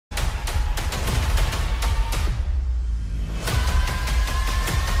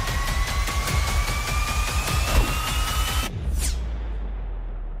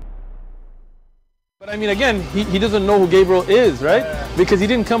I mean, again, he doesn't know who Gabriel is, right? Because he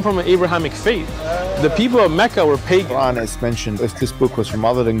didn't come from an Abrahamic faith. The people of Mecca were pagan. The Quran is mentioned, if this book was from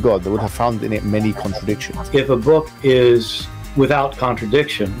other than God, they would have found in it many contradictions. If a book is without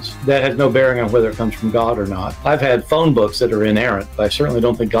contradictions, that has no bearing on whether it comes from God or not. I've had phone books that are inerrant, but I certainly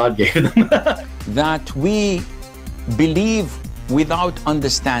don't think God gave them. That we believe without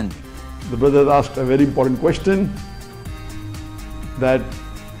understanding. The brother asked a very important question, that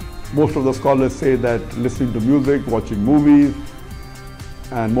most of the scholars say that listening to music, watching movies,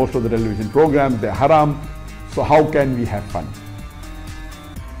 and most of the television programs, they're haram. So how can we have fun?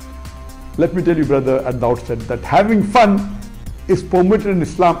 Let me tell you, brother, at the outset, that having fun is permitted in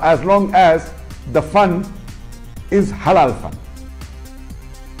Islam as long as the fun is halal fun.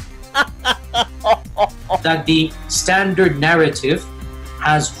 That the standard narrative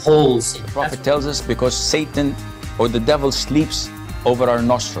has holes in it. The Prophet tells us because Satan or the devil sleeps over our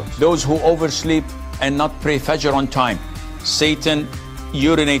nostrils. Those who oversleep and not pray Fajr on time, Satan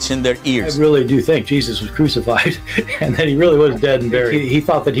urinates in their ears. I really do think Jesus was crucified and that he really was dead and buried. He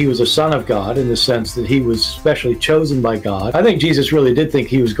thought that he was a son of God in the sense that he was specially chosen by God. I think Jesus really did think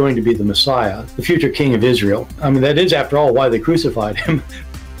he was going to be the Messiah, the future king of Israel. I mean, that is, after all, why they crucified him.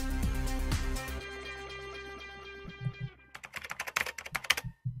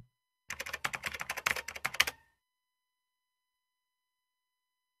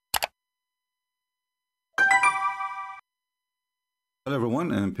 Hello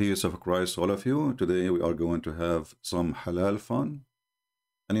everyone, and peace of Christ all of you. Today we are going to have some halal fun.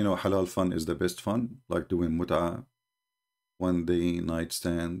 And you know, halal fun is the best fun, like doing mut'ah, one day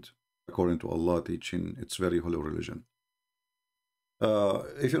nightstand, according to Allah teaching. It's very holy religion.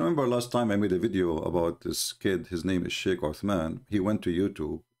 If you remember last time I made a video about this kid, his name is Sheikh Uthman. He went to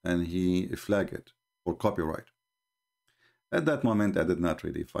YouTube and he flagged it for copyright. At that moment I did not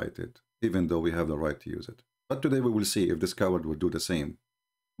really fight it, even though we have the right to use it. But today we will see if this coward will do the same.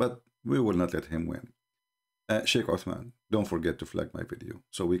 But we will not let him win. Sheikh Uthman, don't forget to flag my video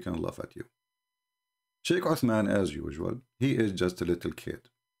so we can laugh at you. Sheikh Uthman, as usual, he is just a little kid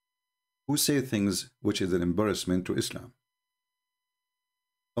who say things which is an embarrassment to Islam.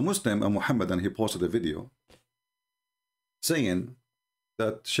 A Muslim, a Muhammadan, he posted a video saying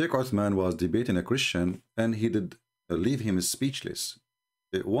that Sheikh Uthman was debating a Christian and he did leave him speechless.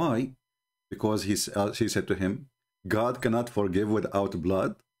 Why? Because he said to him, God cannot forgive without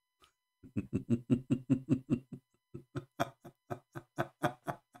blood.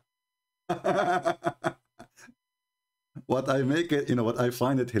 What I make it, what I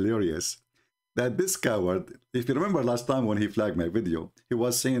find it hilarious, that this coward, if you remember last time when he flagged my video, he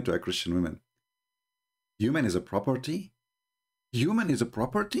was saying to a Christian woman, human is a property? Human is a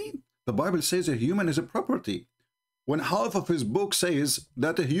property? The Bible says a human is a property, when half of his book says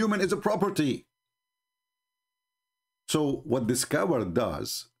that a human is a property. So what this coward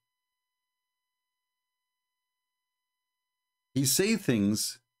does, he say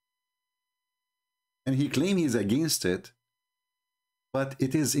things and he claims he's against it, but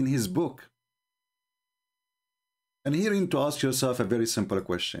it is in his book. And here you need to ask yourself a very simple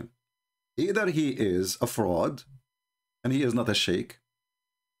question. Either he is a fraud and he is not a sheikh,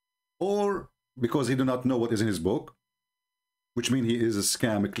 or because he do not know what is in his book, which means he is a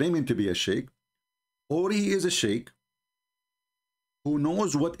scam claiming to be a sheikh, or he is a sheikh who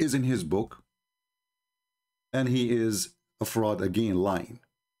knows what is in his book and he is a fraud, again lying.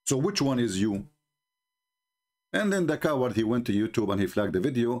 So which one is you? And then the coward, he went to YouTube and he flagged the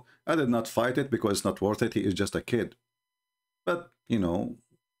video. I did not fight it because it's not worth it. He is just a kid. But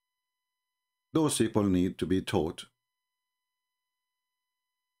those people need to be taught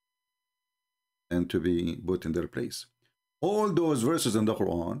and to be put in their place. All those verses in the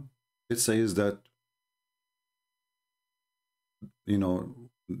Quran, it says that,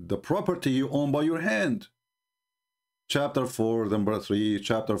 the property you own by your hand. Chapter 4, number 3,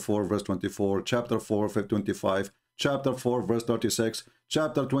 chapter 4, verse 24, chapter 4, verse 25, chapter 4, verse 36,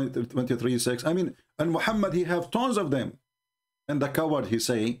 chapter 23, 6. I mean, and Muhammad, he have tons of them. And the coward, he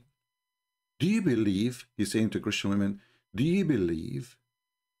say, do you believe, he's saying to Christian women, do you believe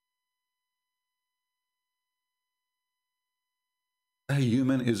a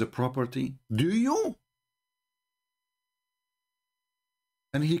human is a property? Do you?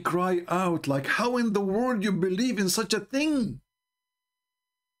 And he cried out like, how in the world you believe in such a thing?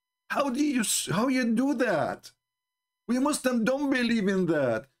 How you do that? We Muslims don't believe in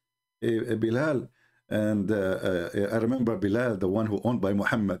that. Bilal, and I remember Bilal, the one who owned by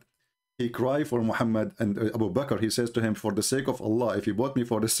Muhammad. He cried for Muhammad, and Abu Bakr, he says to him, for the sake of Allah, if you bought me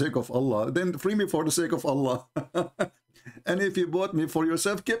for the sake of Allah, then free me for the sake of Allah. And if you bought me for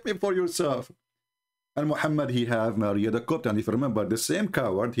yourself, keep me for yourself. And Muhammad, he have married a Copt. And if you remember, the same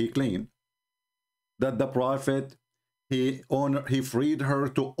coward, he claimed that the Prophet, he freed her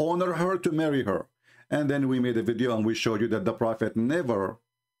to honor her, to marry her. And then we made a video and we showed you that the Prophet never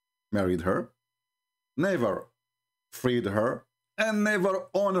married her, never freed her, and never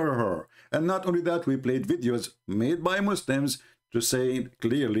honor her. And not only that, we played videos made by Muslims to say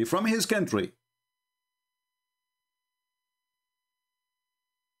clearly from his country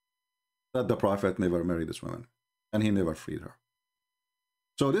that the Prophet never married this woman and he never freed her.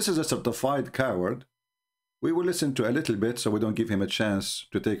 So this is a certified coward. We will listen to a little bit so we don't give him a chance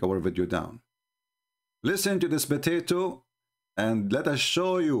to take our video down. Listen to this potato and let us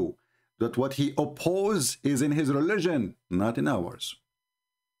show you that what he opposes is in his religion, not in ours.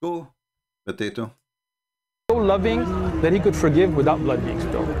 Go, potato. So loving that he could forgive without blood being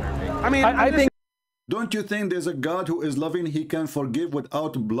spilled. I mean, I think. Don't you think there's a God who is loving, he can forgive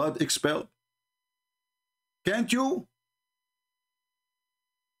without blood expelled? Can't you?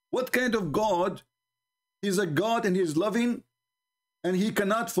 What kind of God? He's a God and he's loving and he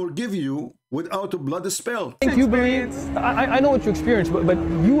cannot forgive you without a blood spilled. I think you believe, I know what you experienced, but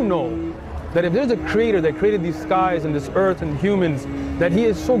you know that if there's a creator that created these skies and this earth and humans, that he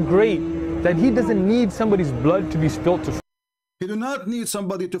is so great that he doesn't need somebody's blood to be spilled to. He do not need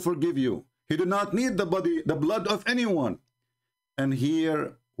somebody to forgive you. He do not need the blood of anyone. And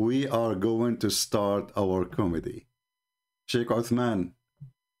here we are going to start our comedy. Sheikh Uthman,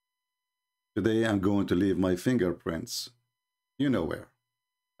 today I'm going to leave my fingerprints, you know where,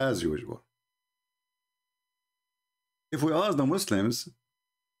 as usual. If we ask the Muslims,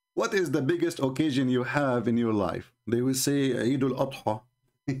 what is the biggest occasion you have in your life? They will say Eid al-Adha.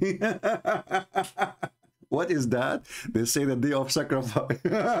 What is that? They say the day of sacrifice.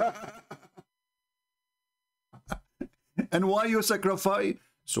 And why you sacrifice?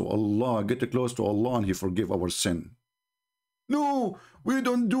 So Allah, get close to Allah and he forgive our sin. No, we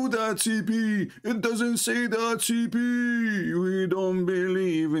don't do that, CP. It doesn't say that, CP. We don't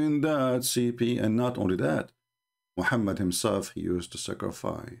believe in that, CP. And not only that, Muhammad himself, he used to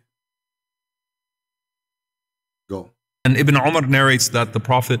sacrifice. Go. And Ibn Umar narrates that the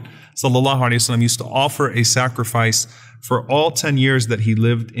Prophet ﷺ used to offer a sacrifice for all 10 years that he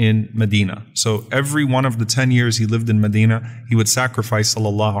lived in Medina. So every one of the 10 years he lived in Medina, he would sacrifice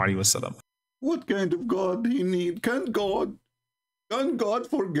ﷺ. What kind of God he need? Can God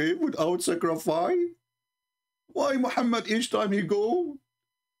forgive without sacrifice? Why Muhammad each time he go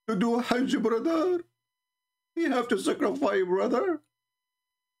to do Hajj, brother, he have to sacrifice, brother?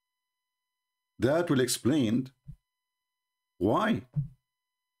 That will explain why.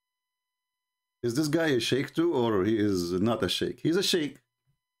 Is this guy a sheikh too, or he is not a sheikh? He's a sheikh.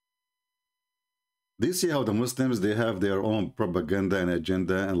 Do you see how the Muslims, they have their own propaganda and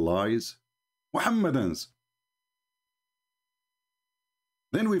agenda and lies? Muhammadans.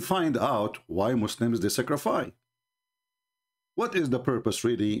 Then we find out why Muslims, they sacrifice. What is the purpose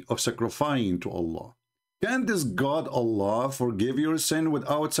really of sacrificing to Allah? Can this God Allah forgive your sin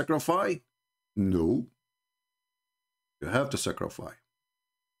without sacrifice? No. You have to sacrifice.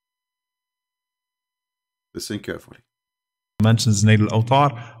 Listen carefully. Mentions Nail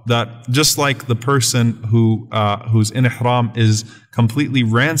al-Awtar, that just like the person who's in ihram is completely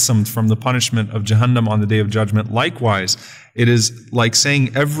ransomed from the punishment of Jahannam on the Day of Judgment, likewise, it is like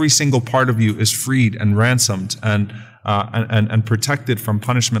saying every single part of you is freed and ransomed and protected from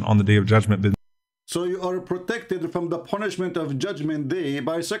punishment on the Day of Judgment. So you are protected from the punishment of Judgment Day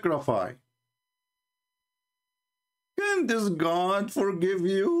by sacrifice. Can this God forgive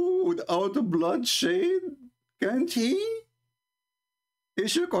you without bloodshed? Can't he?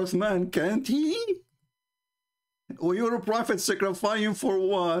 Sheikh Uthman, can't he? Or you're a prophet sacrificing for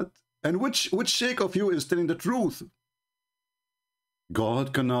what? And which sheikh of you is telling the truth?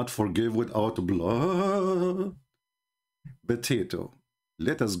 God cannot forgive without blood. Potato,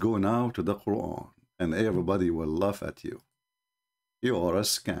 let us go now to the Quran and everybody will laugh at you. You are a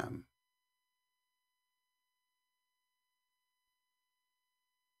scam.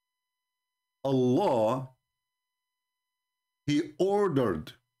 Allah, he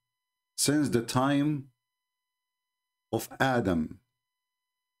ordered since the time of Adam.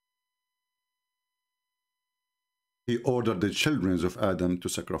 He ordered the children of Adam to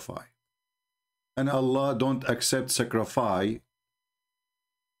sacrifice. And Allah don't accept sacrifice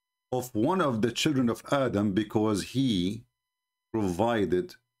of one of the children of Adam because he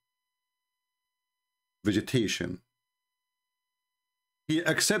provided vegetation. He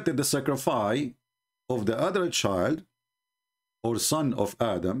accepted the sacrifice of the other child or son of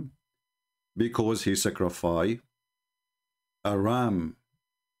Adam because he sacrificed a ram.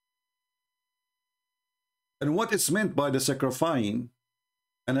 And what is meant by the sacrificing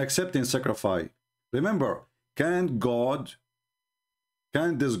and accepting sacrifice. Remember, can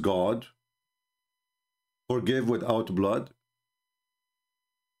this God forgive without blood?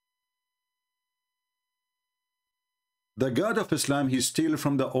 The God of Islam, he steals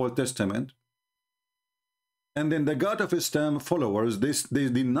from the Old Testament. And then the God of Islam followers, they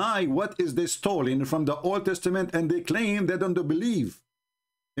deny what is they stolen from the Old Testament, and they claim they don't believe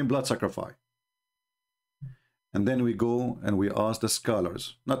in blood sacrifice. And then we go and we ask the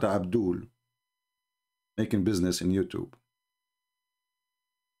scholars, not Abdul, making business in YouTube.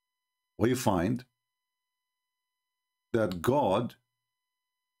 We find that God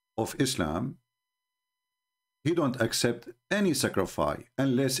of Islam, he don't accept any sacrifice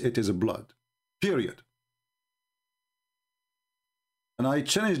unless it is blood, period. And I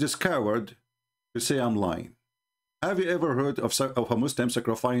challenge this coward to say I'm lying. Have you ever heard of a Muslim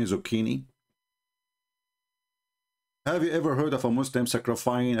sacrificing zucchini? Have you ever heard of a Muslim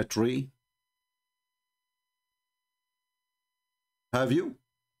sacrificing a tree? Have you?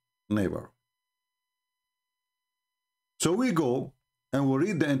 Never. So we go and we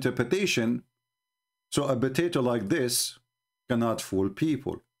read the interpretation. So a potato like this cannot fool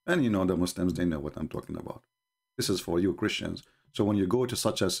people. And you know the Muslims, they know what I'm talking about. This is for you Christians. So when you go to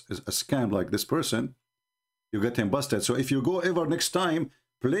such a scam like this person, you get him busted. So if you go ever next time,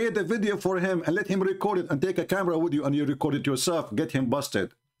 play the video for him and let him record it, and take a camera with you and you record it yourself. Get him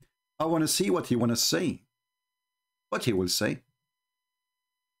busted. I want to see what he want to say. What he will say.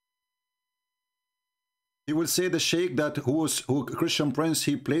 He will say the Sheikh that who Christian Prince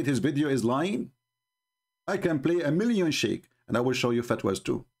he played his video is lying. I can play a million Sheikh and I will show you fatwas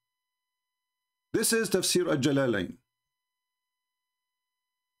too. This is Tafsir al-Jalalain.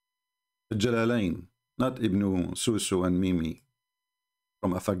 Al-Jalalain, not Ibn Susu and Mimi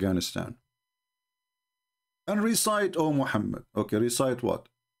from Afghanistan. And recite, oh Muhammad. Okay, recite what?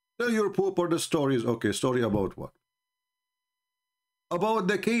 Tell your pooper the stories. Okay, story about what? About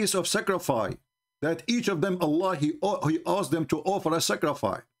the case of sacrifice, that each of them, Allah, he asked them to offer a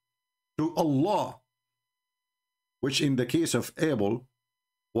sacrifice to Allah, which in the case of Abel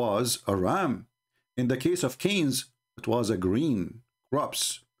was a ram. In the case of Cain's, it was a green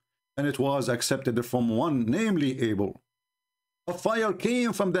crops, and it was accepted from one, namely Abel. A fire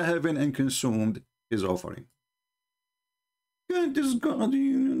came from the heaven and consumed his offering. Can't this God,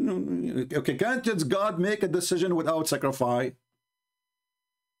 okay, can't this God make a decision without sacrifice?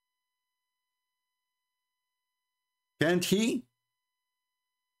 Can't he?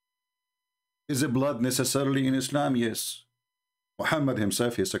 Is blood necessarily in Islam? Yes. Muhammad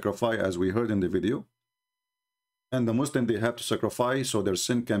himself, he sacrificed, as we heard in the video. And the Muslim, they have to sacrifice so their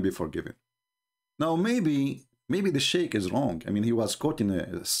sin can be forgiven. Now, maybe the Sheikh is wrong. I mean, he was quoting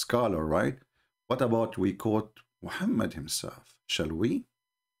a scholar, right? What about we quote Muhammad himself? Shall we?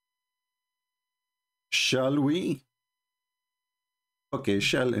 Shall we? Okay,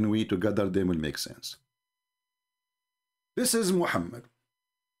 shall and we together, they will make sense. This is Muhammad.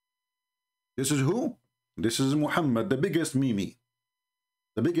 This is who? This is Muhammad, the biggest Mimi,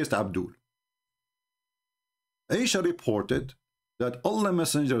 the biggest Abdul. Aisha reported that Allah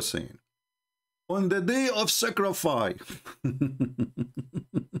Messenger saying, on the day of sacrifice, in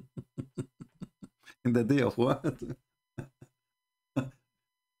the day of what?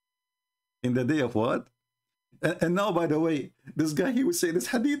 In the day of what? And now, by the way, this guy, he would say this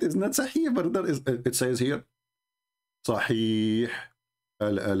hadith is not sahih, but that is, it says here, Sahih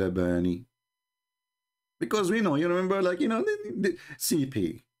al-Albani. Because we know, you remember, like, you know, the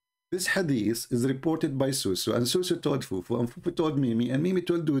CP. This hadith is reported by Susu, and Susu told Fufu, and Fufu told Mimi, and Mimi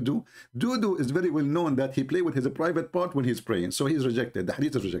told Dudu. Dudu is very well known that he played with his private part when he's praying, so he's rejected. The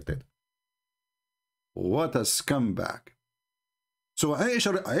hadith is rejected. What a scumbag. So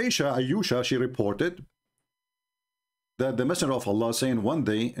Ayusha, she reported that the Messenger of Allah saying one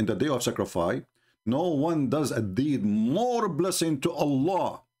day, in the day of sacrifice, no one does a deed more blessing to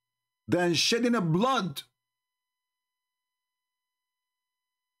Allah than shedding a blood.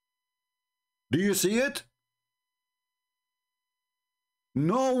 Do you see it?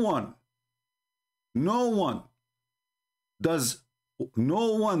 No one does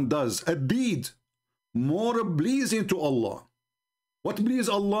a deed more pleasing to Allah. What please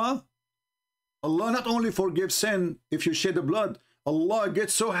Allah? Allah not only forgives sin if you shed the blood, Allah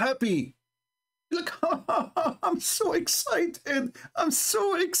gets so happy. Look, I'm so excited. I'm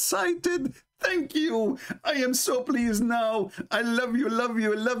so excited. Thank you. I am so pleased now. I love you, love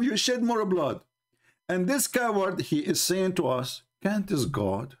you, love you. Shed more blood. And this coward, he is saying to us, can't this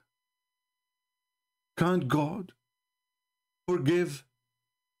God? Can't God forgive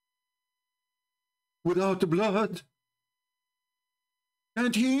without blood?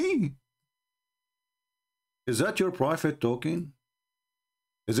 Can't he? Is that your prophet talking?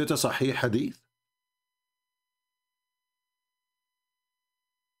 Is it a Sahih hadith?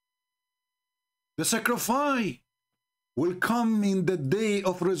 The sacrifice will come in the day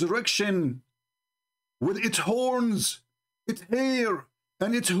of resurrection with its horns, its hair,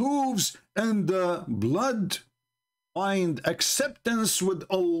 and its hooves, and the blood find acceptance with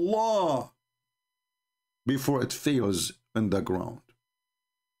Allah before it fails in the ground.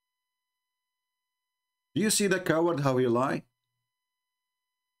 Do you see the coward how he lie?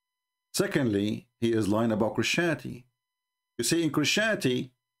 Secondly, he is lying about Christianity. You see, in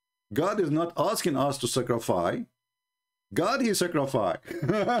Christianity, God is not asking us to sacrifice. God, he sacrificed.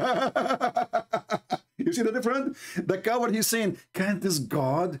 You see the difference? The coward, he's saying, can't this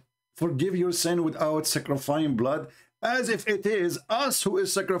God forgive your sin without sacrificing blood? As if it is us who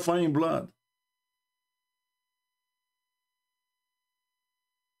is sacrificing blood.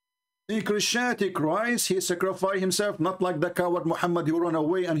 In Christianity, Christ, he sacrificed himself, not like the coward Muhammad who ran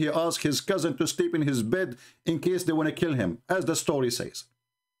away and he asked his cousin to sleep in his bed in case they want to kill him, as the story says.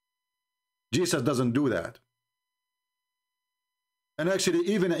 Jesus doesn't do that. And actually,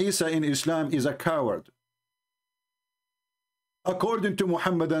 even Isa in Islam is a coward. According to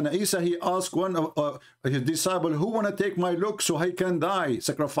Muhammad and Isa, he asked one of his disciples, who want to take my look so I can die,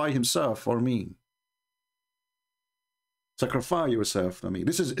 sacrifice himself for me. Sacrifice yourself for me.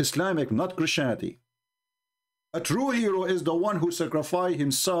 This is Islamic, not Christianity. A true hero is the one who sacrificed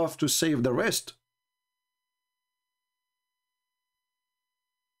himself to save the rest.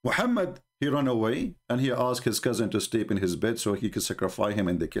 Muhammad, he ran away and he asked his cousin to sleep in his bed so he could sacrifice him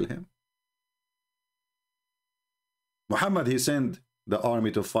and they kill him. Muhammad, he sent the army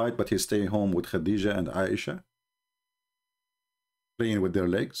to fight, but he stayed home with Khadija and Aisha, playing with their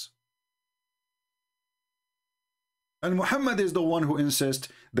legs. And Muhammad is the one who insists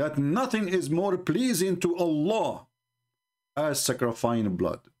that nothing is more pleasing to Allah as sacrificing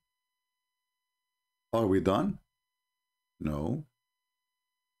blood. Are we done? No.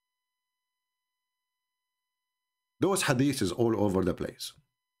 Those hadiths is all over the place.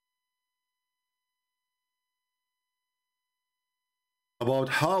 About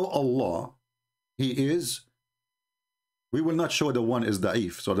how Allah, he is, we will not show the one is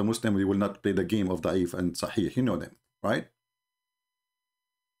da'if. So the Muslim, we will not play the game of da'if and sahih. You know them, right?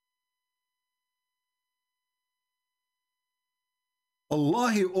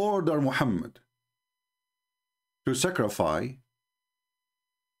 Allah, he ordered Muhammad to sacrifice,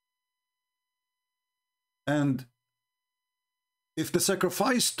 and if the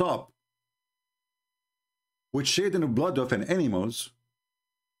sacrifice stopped with shedding the blood of an animals,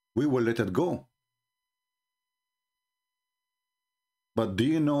 we will let it go. But do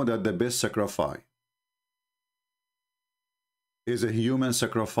you know that the best sacrifice is a human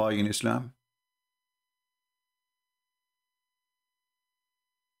sacrifice in Islam?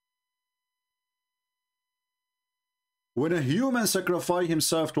 When a human sacrifice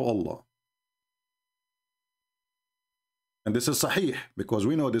himself to Allah, and this is sahih, because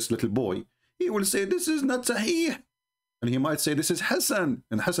we know this little boy, he will say, this is not sahih. And he might say, this is Hassan.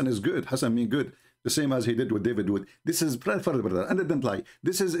 And Hassan is good. Hassan means good. The same as he did with David Wood. This is brother, and I didn't lie.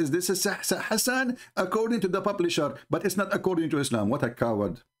 This is Hassan according to the publisher, but it's not according to Islam. What a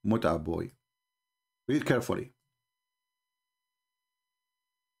coward, muta boy. Read carefully.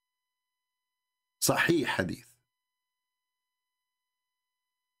 Sahih hadith.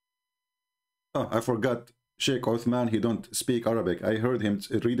 Oh, I forgot. Sheikh Uthman, he don't speak Arabic. I heard him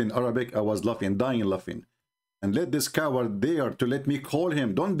reading Arabic. I was laughing, dying laughing. And let this coward dare to let me call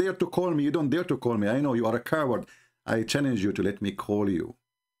him. Don't dare to call me. You don't dare to call me. I know you are a coward. I challenge you to let me call you.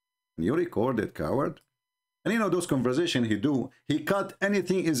 And you record it, coward. And you know those conversations he do. He cut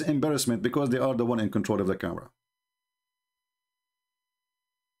anything is embarrassment because they are the one in control of the camera.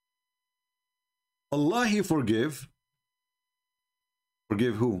 Allah, he forgive.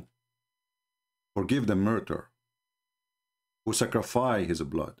 Forgive who? Forgive the murderer who sacrificed his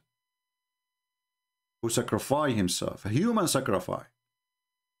blood, who sacrificed himself, a human sacrifice,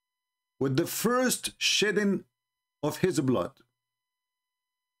 with the first shedding of his blood.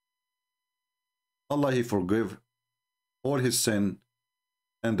 Allah, he forgive all his sin,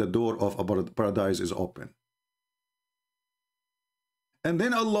 and the door of paradise is open. And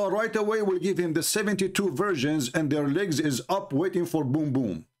then Allah right away will give him the 72 virgins, and their legs is up waiting for boom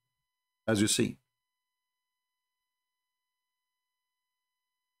boom, as you see.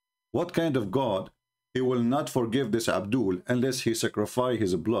 What kind of God? He will not forgive this Abdul unless he sacrifice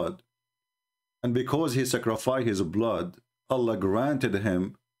his blood. And because he sacrificed his blood, Allah granted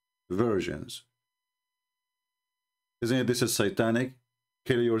him virgins. Isn't it this is satanic?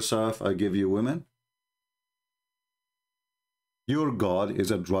 Kill yourself, I give you women. Your God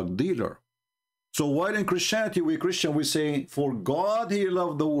is a drug dealer. So while in Christianity, we Christian, we say, for God he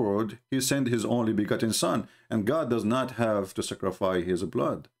loved the world, he sent his only begotten son. And God does not have to sacrifice his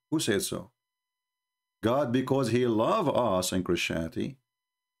blood. Who says so? God, because he loved us in Christianity,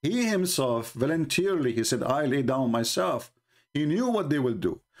 he himself voluntarily, he said, I lay down myself. He knew what they will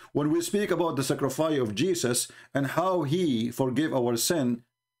do. When we speak about the sacrifice of Jesus and how he forgave our sin,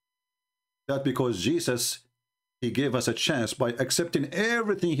 that because Jesus, he gave us a chance by accepting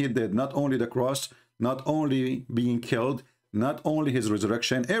everything he did, not only the cross, not only being killed, not only his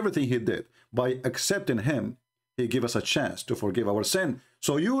resurrection, everything he did. By accepting him, he gave us a chance to forgive our sin.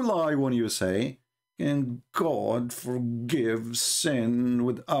 So you lie when you say, can God forgive sin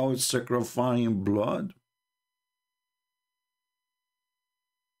without sacrificing blood?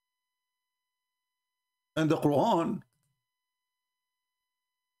 And the Quran,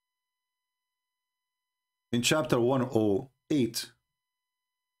 in chapter 108,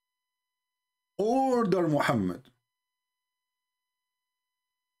 order Muhammad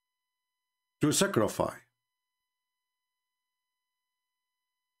to sacrifice.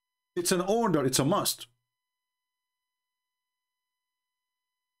 It's an order, it's a must.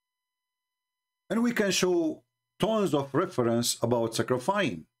 And we can show tons of reference about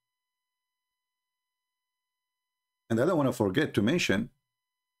sacrificing. And I don't want to forget to mention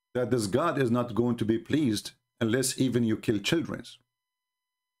that this God is not going to be pleased unless even you kill children,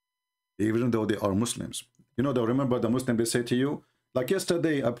 even though they are Muslims. You know, remember the Muslim, they say to you, like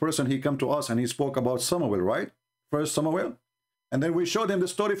yesterday, a person, he come to us and he spoke about Samuel, right? First Samuel. And then we showed him the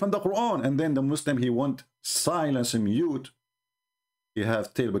story from the Quran. And then the Muslim, he won't silence him, mute. He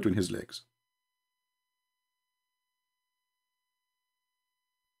have tail between his legs.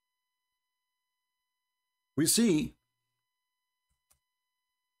 We see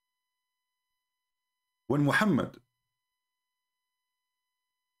when Muhammad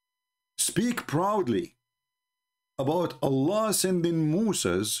speak proudly about Allah sending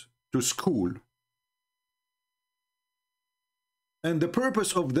Moses to school, and the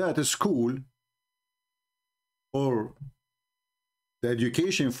purpose of that school or the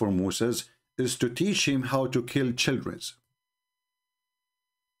education for Moses is to teach him how to kill children.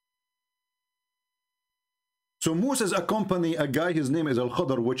 So Moses accompanied a guy, his name is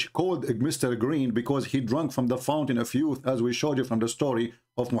Al-Khadr, which called Mr. Green because he drank from the fountain of youth, as we showed you from the story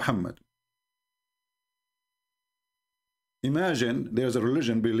of Muhammad. Imagine there's a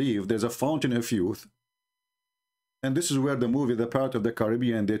religion believe there's a fountain of youth, and this is where the movie, the part of the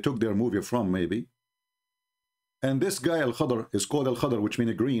Caribbean, they took their movie from maybe. And this guy Al-Khadr is called Al-Khadr, which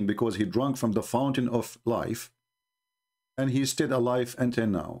means green, because he drank from the fountain of life, and he stayed alive until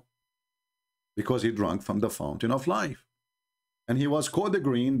now, because he drank from the fountain of life. And he was called the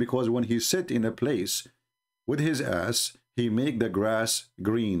green because when he sit in a place with his ass, he make the grass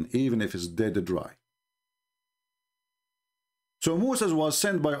green, even if it's dead dry. So Moses was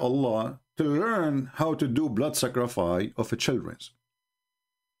sent by Allah to learn how to do blood sacrifice of children.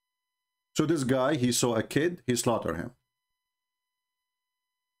 So this guy, he saw a kid, he slaughtered him.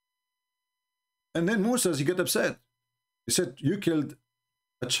 And then Moses, he got upset. He said, you killed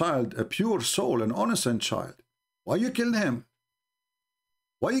a child, a pure soul, an innocent child. Why you killed him?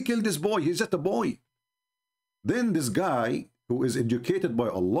 Why you killed this boy? He's just a boy. Then this guy, who is educated by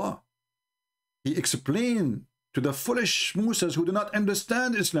Allah, he explained to the foolish Moses who do not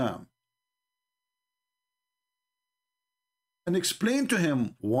understand Islam, and explained to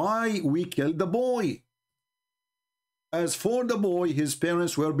him why we killed the boy. As for the boy, his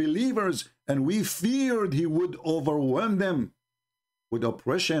parents were believers, and we feared he would overwhelm them with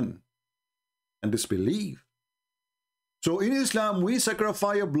oppression and disbelief. So in Islam, we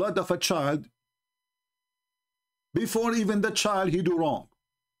sacrifice the blood of a child before even the child he do wrong.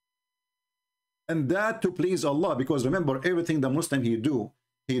 And that to please Allah, because remember, everything the Muslim he do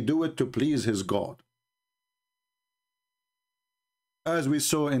it to please his God. As we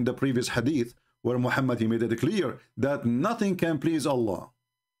saw in the previous hadith, where Muhammad, he made it clear that nothing can please Allah.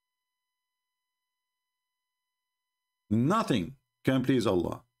 Nothing can please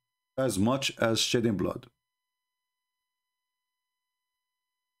Allah as much as shedding blood.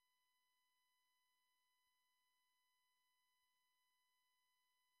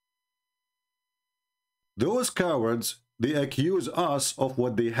 Those cowards, they accuse us of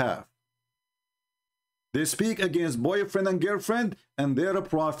what they have. They speak against boyfriend and girlfriend, and their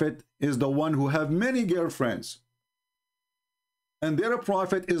prophet is the one who have many girlfriends. And their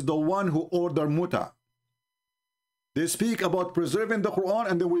prophet is the one who ordered muta. They speak about preserving the Quran,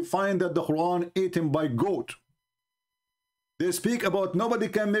 and then we find that the Quran eaten by goat. They speak about nobody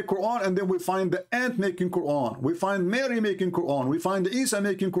can make Quran, and then we find the ant making Quran. We find Mary making Quran. We find Isa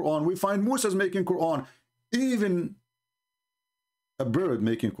making Quran. We find Moses making Quran. Even a bird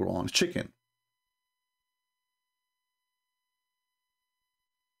making Quran, chicken.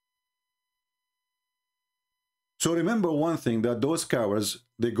 So remember one thing, that those cowards,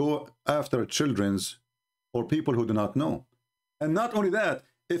 they go after children's or people who do not know. And not only that,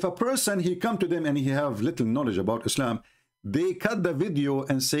 if a person, he come to them and he have little knowledge about Islam, they cut the video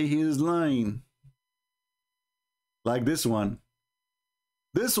and say he is lying. Like this one.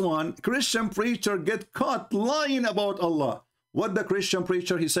 This one, Christian preacher get caught lying about Allah. What the Christian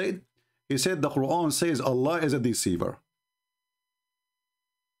preacher, he said? He said the Quran says Allah is a deceiver.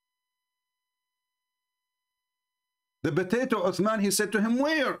 The potato Uthman, he said to him,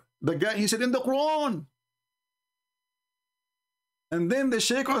 where? The guy, he said, in the Quran. And then the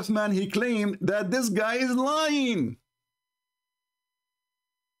Sheikh Uthman, he claimed that this guy is lying.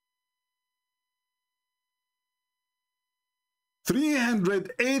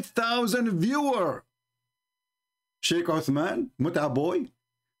 $308,000 viewer. Sheikh Uthman, Mut'a boy,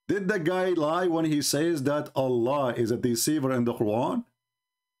 did the guy lie when he says that Allah is a deceiver in the Quran?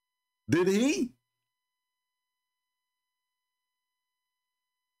 Did he?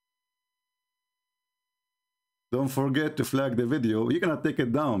 Don't forget to flag the video. You're gonna take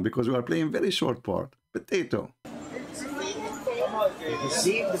it down because we are playing very short part. Potato. They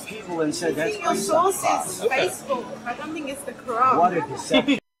deceived the people and said that's your source is Facebook. I don't think it's the Quran. What a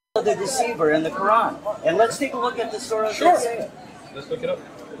deception. The deceiver in the Quran. And let's take a look at the surah. Sure. Let's look it up.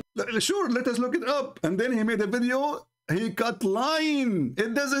 Sure, let us look it up. And then he made a video. He cut line.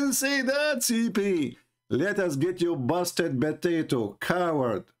 It doesn't say that, CP. Let us get you busted, potato,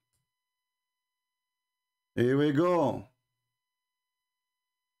 coward. Here we go.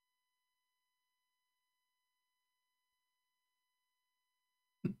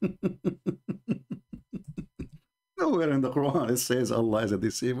 Nowhere in the Quran it says Allah is a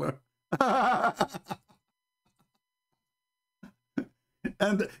deceiver.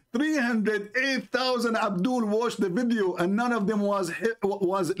 And 308,000 Abdul watched the video, and none of them was a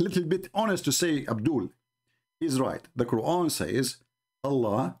little bit honest to say Abdul. He's right. The Quran says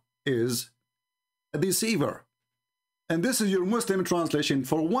Allah is a deceiver. And this is your Muslim translation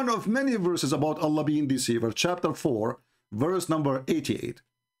for one of many verses about Allah being deceiver. Chapter 4, verse number 88.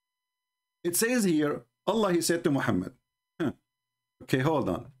 It says here, Allah, he said to Muhammad, okay, hold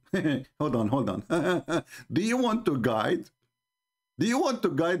on. hold on. Do you want to guide? Do you want to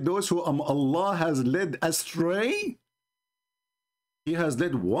guide those who Allah has led astray? He has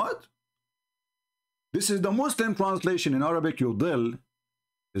led what? This is the Muslim translation. In Arabic, yudil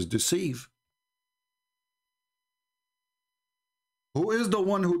is deceive. Who is the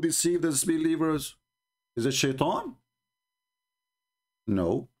one who deceived the believers? Is it Shaitan?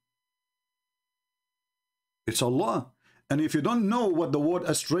 No. It's Allah. And if you don't know what the word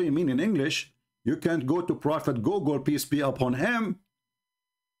astray mean in English, you can go to Prophet Google, peace be upon him,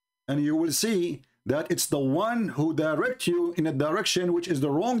 and you will see that it's the one who directs you in a direction which is the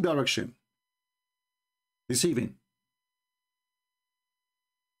wrong direction. Deceiving.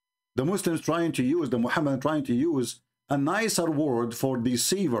 The Muslims trying to use, the Muhammad trying to use a nicer word for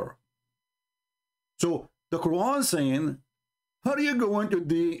deceiver. So the Quran saying, are you going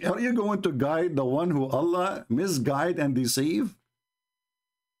to guide the one who Allah misguide and deceive?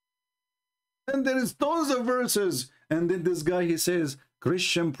 And there is tons of verses. And then this guy, he says,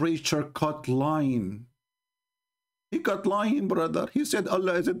 Christian preacher cut line. He cut line, brother. He said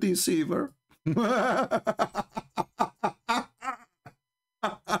Allah is a deceiver.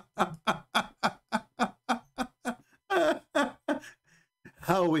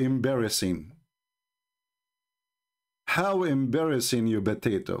 How embarrassing. How embarrassing, you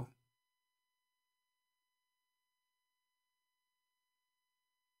potato.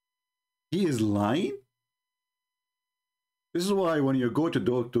 He is lying? This is why when you go to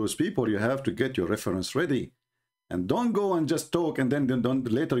those people, you have to get your reference ready. And don't go and just talk and then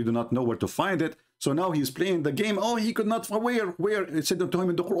later you do not know where to find it. So now he's playing the game. Oh, he could not, where? It said to him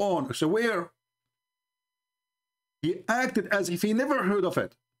in the Quran. So where? He acted as if he never heard of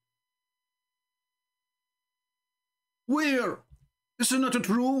it. Where? This is not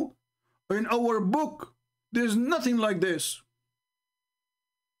true. In our book, there's nothing like this.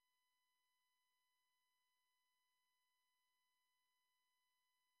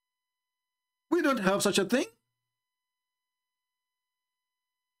 We don't have such a thing.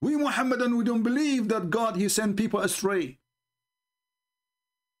 We Muhammadan, we don't believe that God, he sent people astray.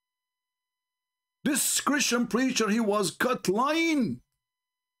 This Christian preacher, he was cut line.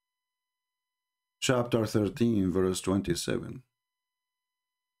 chapter 13, verse 27.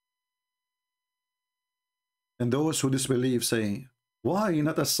 And those who disbelieve say, why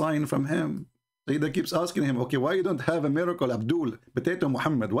not a sign from him? Sayyidina keeps asking him, okay, why you don't have a miracle, Abdul, potato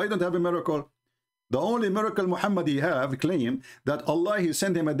Muhammad? Why you don't have a miracle? The only miracle Muhammad he have claim that Allah, he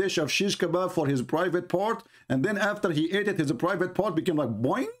sent him a dish of shish kebab for his private part, and then after he ate it, his private part became like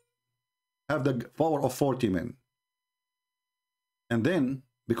boing, have the power of 40 men. And then,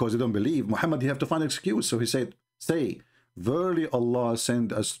 because they don't believe, Muhammad, he have to find an excuse. So he said, say, verily Allah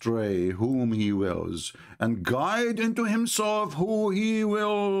send astray whom he wills, and guide into himself who he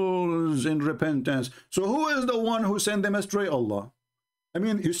wills in repentance. So who is the one who sent them astray? Allah. I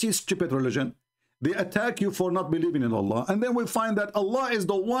mean, you see stupid religion. They attack you for not believing in Allah, and then we find that Allah is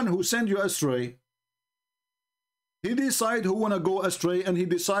the one who sent you astray. He decide who wanna go astray, and he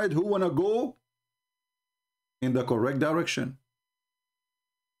decide who wanna go in the correct direction.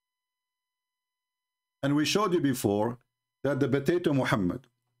 And we showed you before that the potato Muhammad,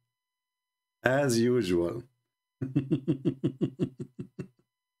 as usual,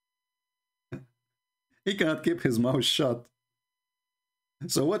 he cannot keep his mouth shut.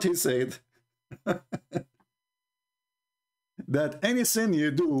 So what he said, that any sin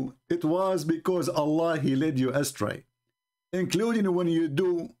you do, it was because Allah, he led you astray, including when you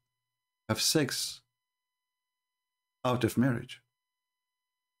do have sex out of marriage.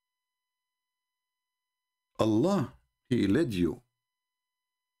 Allah, he led you.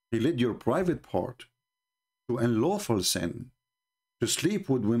 He led your private part to unlawful sin, to sleep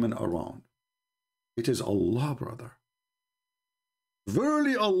with women around. It is Allah, brother.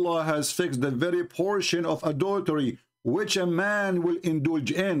 Verily Allah has fixed the very portion of adultery which a man will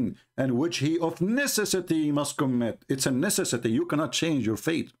indulge in, and which he of necessity must commit. It's a necessity. You cannot change your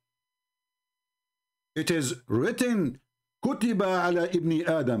fate. It is written, Kutiba ala ibni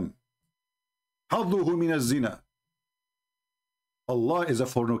Adam, hadduhu min az-zina. Allah is a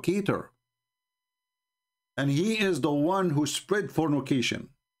fornicator, and he is the one who spread fornication.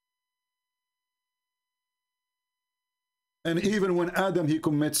 And even when Adam, he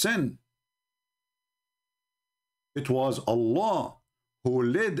commits sin, it was Allah who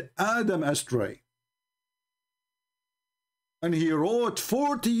led Adam astray. And he wrote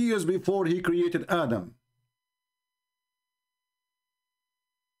 40 years before he created Adam.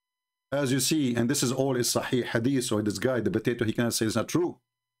 As you see, and this is all is Sahih Hadith, so this guy, the potato, he cannot say it's not true.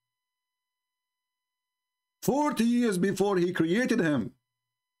 40 years before he created him,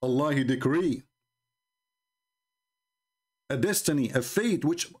 Allah, he decreed a destiny, a fate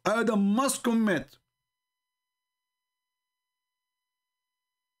which Adam must commit.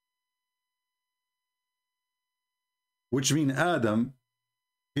 Which means Adam,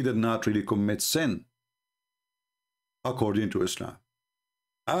 he did not really commit sin, according to Islam.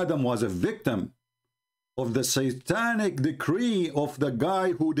 Adam was a victim of the satanic decree of the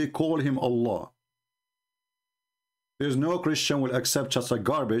guy who they call him Allah. There's no Christian will accept just a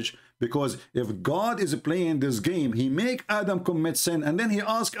garbage, because if God is playing this game, he make Adam commit sin, and then he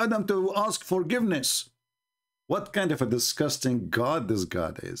ask Adam to ask forgiveness. What kind of a disgusting God this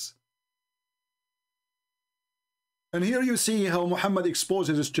God is. And here you see how Muhammad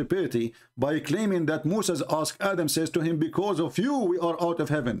exposes his stupidity by claiming that Moses asked Adam, says to him, because of you we are out of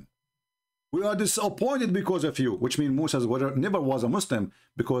heaven. We are disappointed because of you, which means Moses never was a Muslim,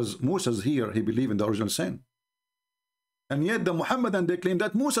 because Moses here, he believed in the original sin. And yet the Muhammadan, they claim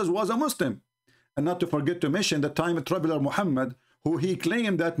that Moses was a Muslim. And not to forget to mention the time traveler Muhammad, who he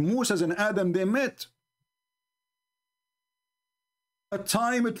claimed that Moses and Adam, they met. A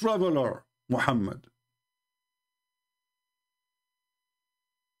time traveler Muhammad.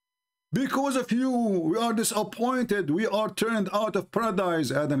 Because of you, we are disappointed. We are turned out of paradise.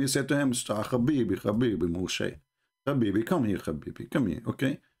 Adam, he said to him, Habibi, Moshe. Habibi, come here, Habibi, come here,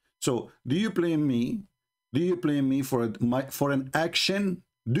 okay? So, do you blame me? Do you blame me for an action?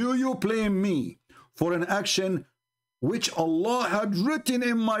 Do you blame me for an action which Allah had written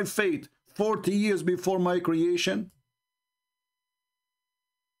in my fate 40 years before my creation?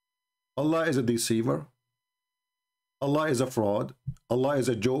 Allah is a deceiver. Allah is a fraud. Allah is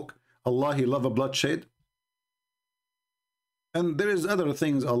a joke. Allah, he love a bloodshed. And there is other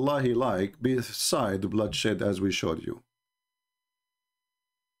things Allah, he like beside bloodshed, as we showed you.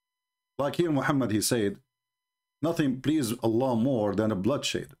 Like here Muhammad, he said, nothing pleases Allah more than a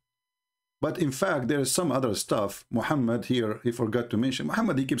bloodshed. But in fact, there is some other stuff. Muhammad here, he forgot to mention.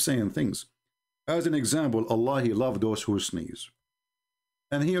 Muhammad, he keeps saying things. As an example, Allah, he loved those who sneeze.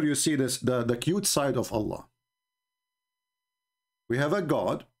 And here you see this, the cute side of Allah. We have a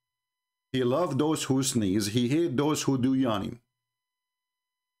God. He loved those who sneeze. He hated those who do yawning.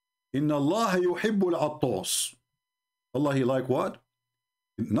 Inna Allah yuhibbul attas. Allah, he like what?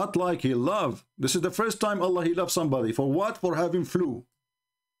 Not like he love. This is the first time Allah, he loves somebody. For what? For having flu.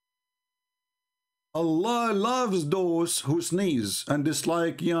 Allah loves those who sneeze and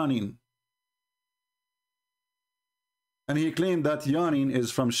dislike yawning. And he claimed that yawning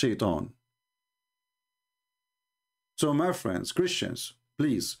is from shaitan. So my friends, Christians,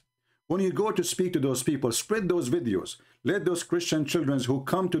 please, when you go to speak to those people, spread those videos. Let those Christian children who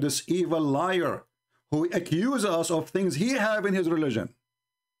come to this evil liar, who accuse us of things he have in his religion,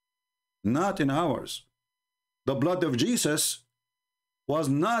 not in ours. The blood of Jesus was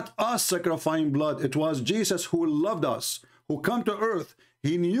not us sacrificing blood. It was Jesus who loved us, who come to earth.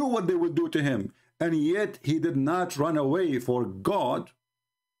 He knew what they would do to him, and yet he did not run away, for God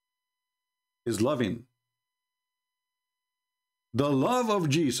is loving. The love of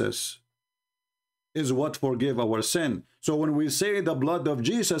Jesus is what forgive our sin. So when we say the blood of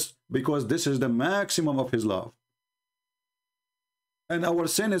Jesus, because this is the maximum of his love, and our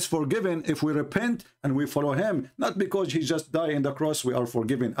sin is forgiven if we repent and we follow him, not because he just died on the cross we are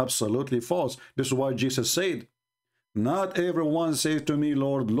forgiven. Absolutely false. This is why Jesus said, not everyone says to me,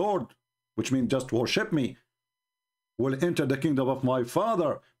 Lord, Lord, which means just worship me, will enter the kingdom of my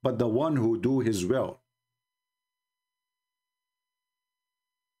Father, but the one who do his will.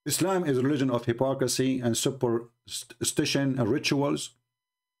 Islam is a religion of hypocrisy and superstition and rituals.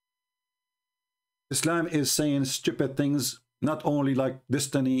 Islam is saying stupid things, not only like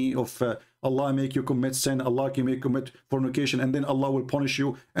destiny of Allah make you commit sin, Allah can make you commit fornication, and then Allah will punish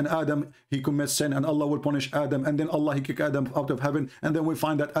you, and Adam, he commits sin, and Allah will punish Adam, and then Allah, he kick Adam out of heaven, and then we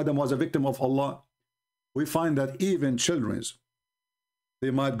find that Adam was a victim of Allah. We find that even children,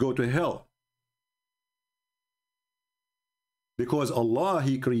 they might go to hell. Because Allah,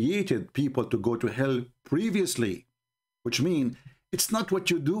 he created people to go to hell previously, which means it's not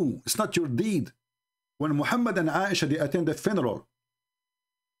what you do, it's not your deed. When Muhammad and Aisha, they attend the funeral,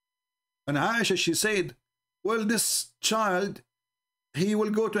 and Aisha, she said, well, this child, he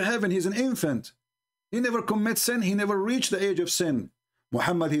will go to heaven, he's an infant. He never commits sin, he never reached the age of sin.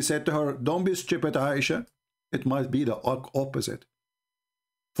 Muhammad, he said to her, don't be stupid, Aisha. It might be the opposite.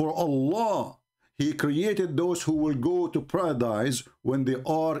 For Allah, he created those who will go to paradise when they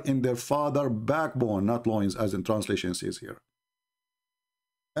are in their father backbone, not loins, as in translation says here.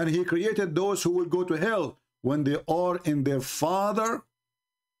 And he created those who will go to hell when they are in their father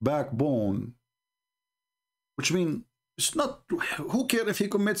backbone. Which means, it's not, who cares if he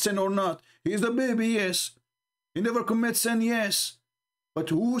commits sin or not? He is the baby, yes. He never commits sin, yes. But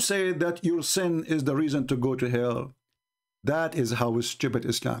who said that your sin is the reason to go to hell? That is how stupid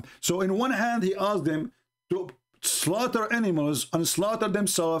Islam. So in one hand, he asked them to slaughter animals and slaughter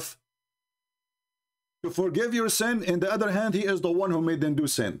themselves to forgive your sin. In the other hand, he is the one who made them do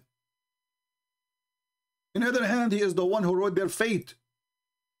sin. In the other hand, he is the one who wrote their fate,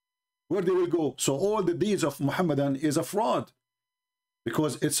 where they will go. So all the deeds of Muhammadan is a fraud,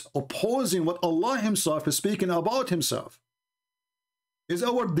 because it's opposing what Allah himself is speaking about himself. Is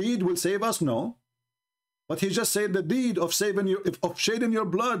our deed will save us? No. But he just said the deed of saving you, of shedding your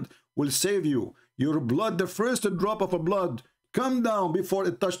blood will save you. Your blood, the first drop of a blood, come down before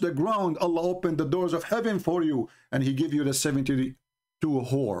it touched the ground. Allah opened the doors of heaven for you, and he give you the 72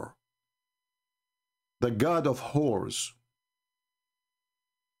 whore. The God of whores.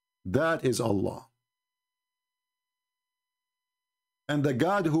 That is Allah. And the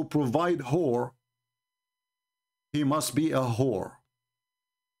God who provide whore, he must be a whore.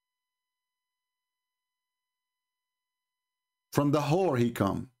 From the whore he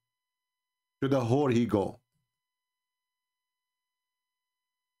come, to the whore he go.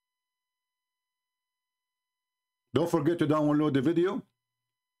 Don't forget to download the video.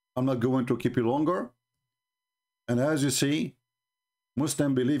 I'm not going to keep you longer. And as you see,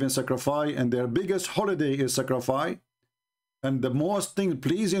 Muslims believe in sacrifice, and their biggest holiday is sacrifice. And the most thing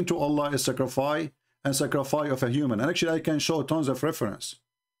pleasing to Allah is sacrifice, and sacrifice of a human. And actually I can show tons of reference.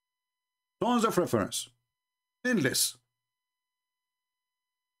 Tons of reference. Endless.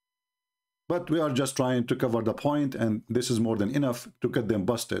 But we are just trying to cover the point, and this is more than enough to get them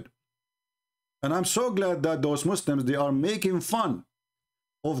busted. And I'm so glad that those Muslims, they are making fun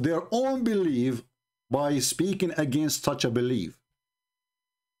of their own belief by speaking against such a belief.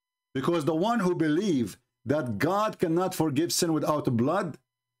 Because the one who believes that God cannot forgive sin without blood,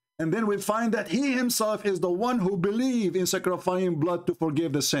 and then we find that he himself is the one who believes in sacrificing blood to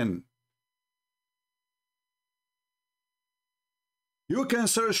forgive the sin. You can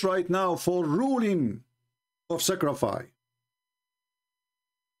search right now for ruling of sacrifice.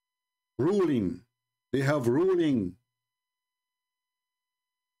 Ruling. They have ruling.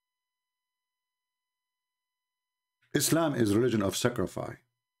 Islam is religion of sacrifice.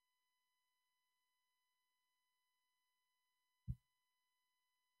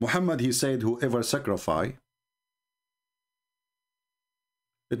 Muhammad, he said, whoever sacrifice.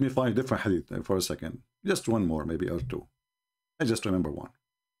 Let me find a different hadith for a second. Just one more, maybe, or two. I just remember one.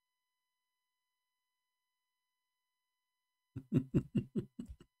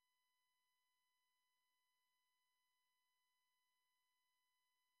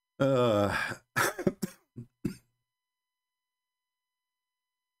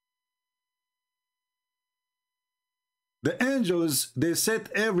 The angels, they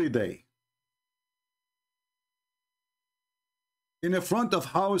sit every day in the front of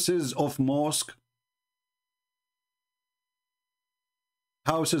houses of mosque,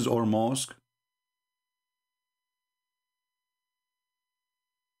 houses or mosque,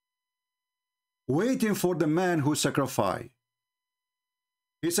 waiting for the man who sacrifice.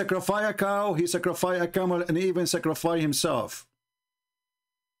 He sacrificed a cow, he sacrificed a camel, and even sacrificed himself.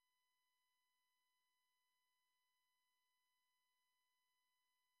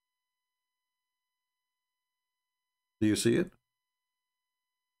 Do you see it?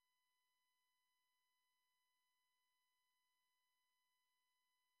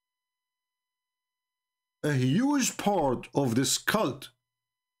 A huge part of this cult,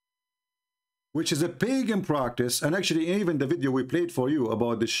 which is a pagan practice, and actually even the video we played for you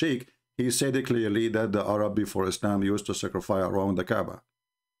about the Sheikh, he said it clearly that the Arab before Islam used to sacrifice around the Kaaba.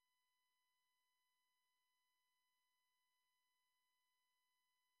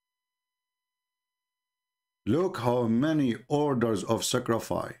 Look how many orders of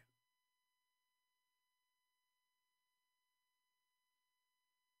sacrifice.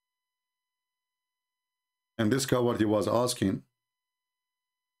 And this guy, what he was asking,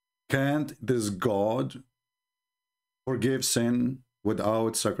 can't this God forgive sin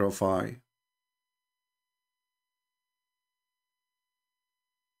without sacrifice?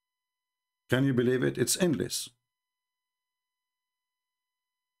 Can you believe it? It's endless.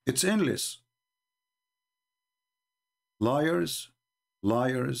 It's endless. Liars,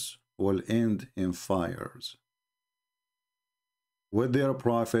 liars will end in fires. With their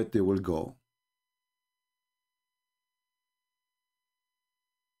prophet they will go.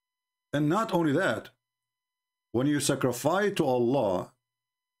 And not only that, when you sacrifice to Allah,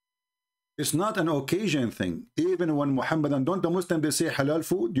 it's not an occasion thing. Even when Muhammadan, don't the Muslims, they say halal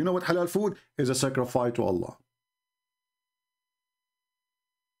food? You know what halal food is? A sacrifice to Allah.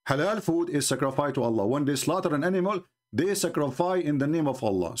 Halal food is sacrifice to Allah. When they slaughter an animal, they sacrifice in the name of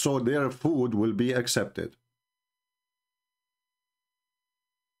Allah, so their food will be accepted.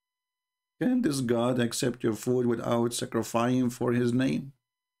 Can this God accept your food without sacrificing for his name?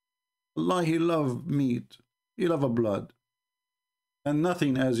 Allah, he loves meat, he loves blood. And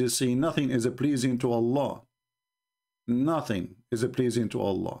nothing, as you see, nothing is pleasing to Allah. Nothing is pleasing to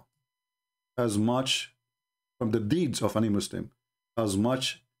Allah. As much from the deeds of any Muslim, as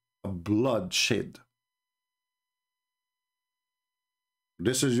much blood shed.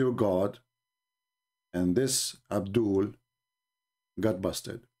 This is your God, and this Abdul got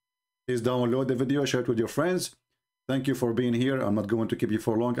busted. Please download the video, share it with your friends. Thank you for being here. I'm not going to keep you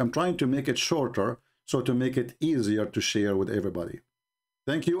for long. I'm trying to make it shorter, so to make it easier to share with everybody.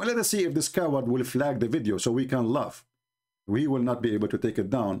 Thank you. And let us see if this coward will flag the video so we can laugh. We will not be able to take it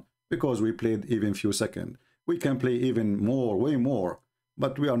down because we played even few seconds. We can play even more, way more,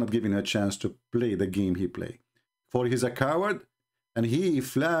 but we are not giving a chance to play the game he played. For he's a coward, and he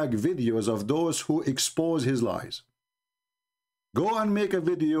flag videos of those who expose his lies. Go and make a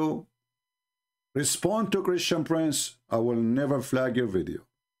video. Respond to Christian Prince. I will never flag your video.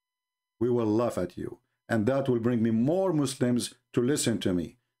 We will laugh at you. And that will bring me more Muslims to listen to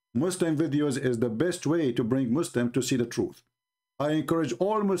me. Muslim videos is the best way to bring Muslims to see the truth. I encourage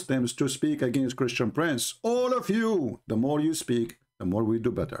all Muslims to speak against Christian Prince. All of you. The more you speak, the more we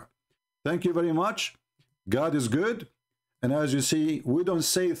do better. Thank you very much. God is good. And as you see, we don't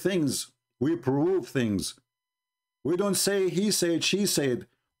say things, we prove things. We don't say he said, she said.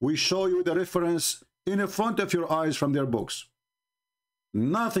 We show you the reference in front of your eyes from their books.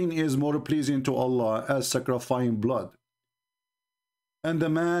 Nothing is more pleasing to Allah as sacrificing blood. And the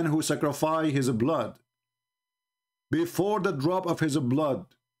man who sacrificed his blood, before the drop of his blood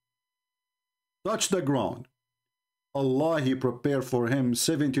touched the ground, Allah, he prepared for him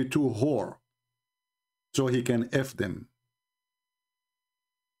 72 whore, so he can F them.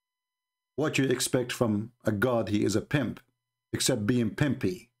 What you expect from a God? He is a pimp, except being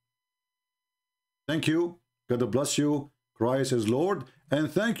pimpy. Thank you. God bless you. Christ is Lord. And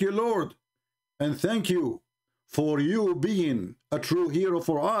thank you, Lord. And thank you for you being a true hero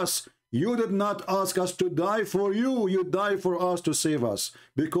for us You did not ask us to die for you. You died for us to save us.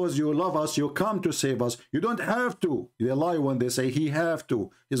 Because you love us, you come to save us. You don't have to. They lie when they say he have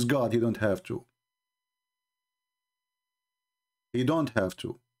to. He's God, he don't have to. He don't have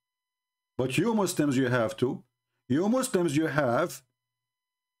to. But you Muslims, you have to. You Muslims, you have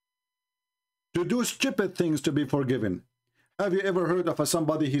to do stupid things to be forgiven. Have you ever heard of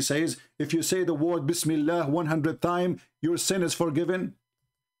somebody, he says, if you say the word Bismillah 100 times, your sin is forgiven?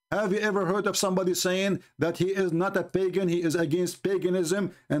 Have you ever heard of somebody saying that he is not a pagan, he is against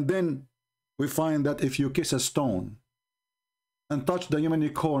paganism, and then we find that if you kiss a stone and touch the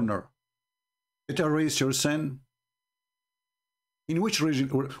Yemeni corner, it erases your sin? In which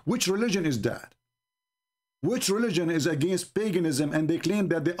religion is that? Which religion is against paganism and they claim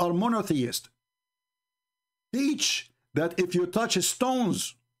that they are monotheist? Teach that if you touch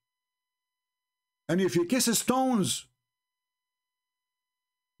stones and if you kiss stones,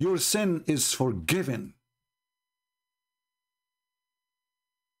 your sin is forgiven.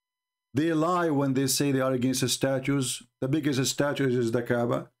 They lie when they say they are against statues. The biggest statue is the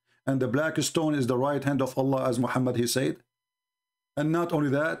Kaaba, and the black stone is the right hand of Allah, as Muhammad he said. And not only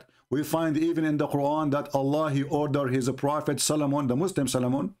that, we find even in the Quran that Allah he ordered his prophet Solomon, the Muslim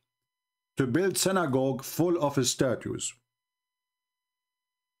Solomon, to build synagogue full of statues.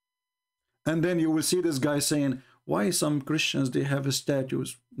 And then you will see this guy saying, why some Christians they have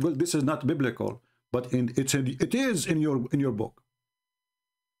statues? Well, this is not biblical, but it is in your book.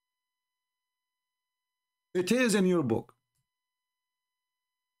 It is in your book.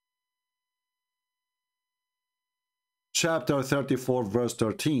 Chapter 34, verse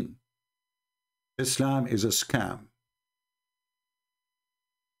 13. Islam is a scam.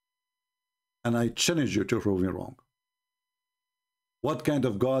 And I challenge you to prove me wrong. What kind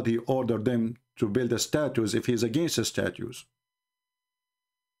of God he ordered them to build the statues if he's against the statues?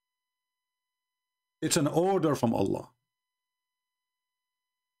 It's an order from Allah.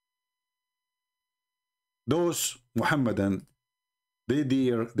 Those Muhammadan, they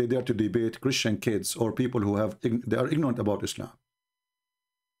dare to debate Christian kids or people who they are ignorant about Islam.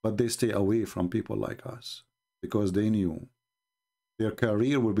 But they stay away from people like us because they knew their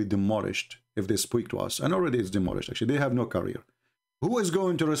career will be demolished if they speak to us. And already it's demolished, actually. They have no career. Who is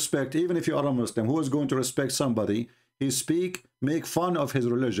going to respect, even if you are a Muslim, who is going to respect somebody? He speak, make fun of his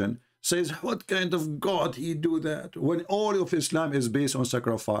religion, says, what kind of God he do that? When all of Islam is based on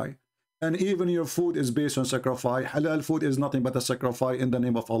sacrifice, and even your food is based on sacrifice. Halal food is nothing but a sacrifice in the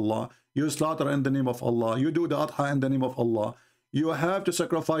name of Allah. You slaughter in the name of Allah. You do the adha in the name of Allah. You have to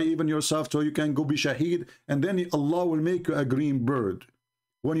sacrifice even yourself so you can go be shaheed, and then Allah will make you a green bird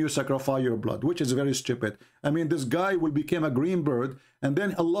when you sacrifice your blood, which is very stupid. I mean, this guy will become a green bird, and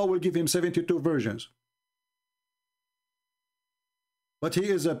then Allah will give him 72 virgins. But he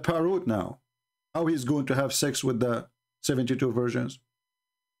is a parrot now. How he's going to have sex with the 72 virgins?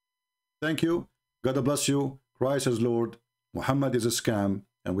 Thank you. God bless you. Christ is Lord. Muhammad is a scam,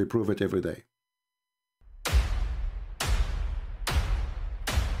 and we prove it every day.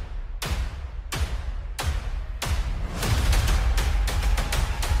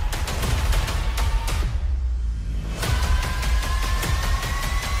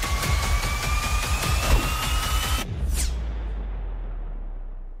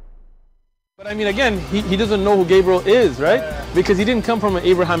 But I mean, again, he doesn't know who Gabriel is, right? Because he didn't come from an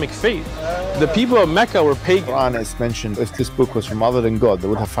Abrahamic faith. The people of Mecca were pagan. The Quran is mentioned, if this book was from other than God, they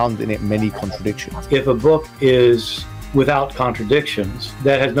would have found in it many contradictions. If a book is without contradictions,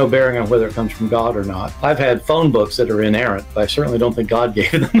 that has no bearing on whether it comes from God or not. I've had phone books that are inerrant, but I certainly don't think God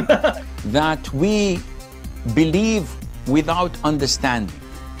gave them. That we believe without understanding.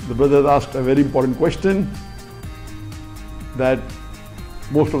 The brother asked a very important question, that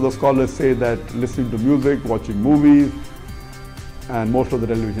most of the scholars say that listening to music, watching movies, and most of the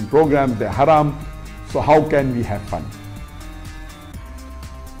television programs, they're haram. So how can we have fun?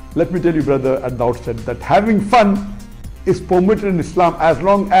 Let me tell you, brother, at the outset, that having fun is permitted in Islam as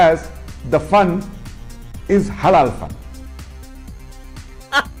long as the fun is halal fun.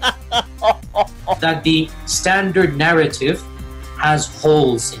 That the standard narrative has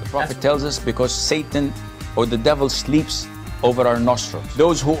holes in it. The Prophet tells us because Satan or the devil sleeps over our nostrils.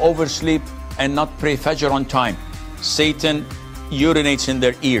 Those who oversleep and not pray Fajr on time, Satan urinates in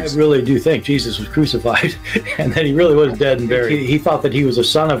their ears. I really do think Jesus was crucified and that he really was dead and buried. He thought that he was a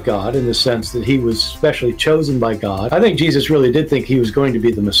son of God in the sense that he was specially chosen by God. I think Jesus really did think he was going to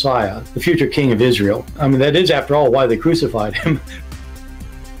be the Messiah, the future king of Israel. I mean, that is, after all, why they crucified him.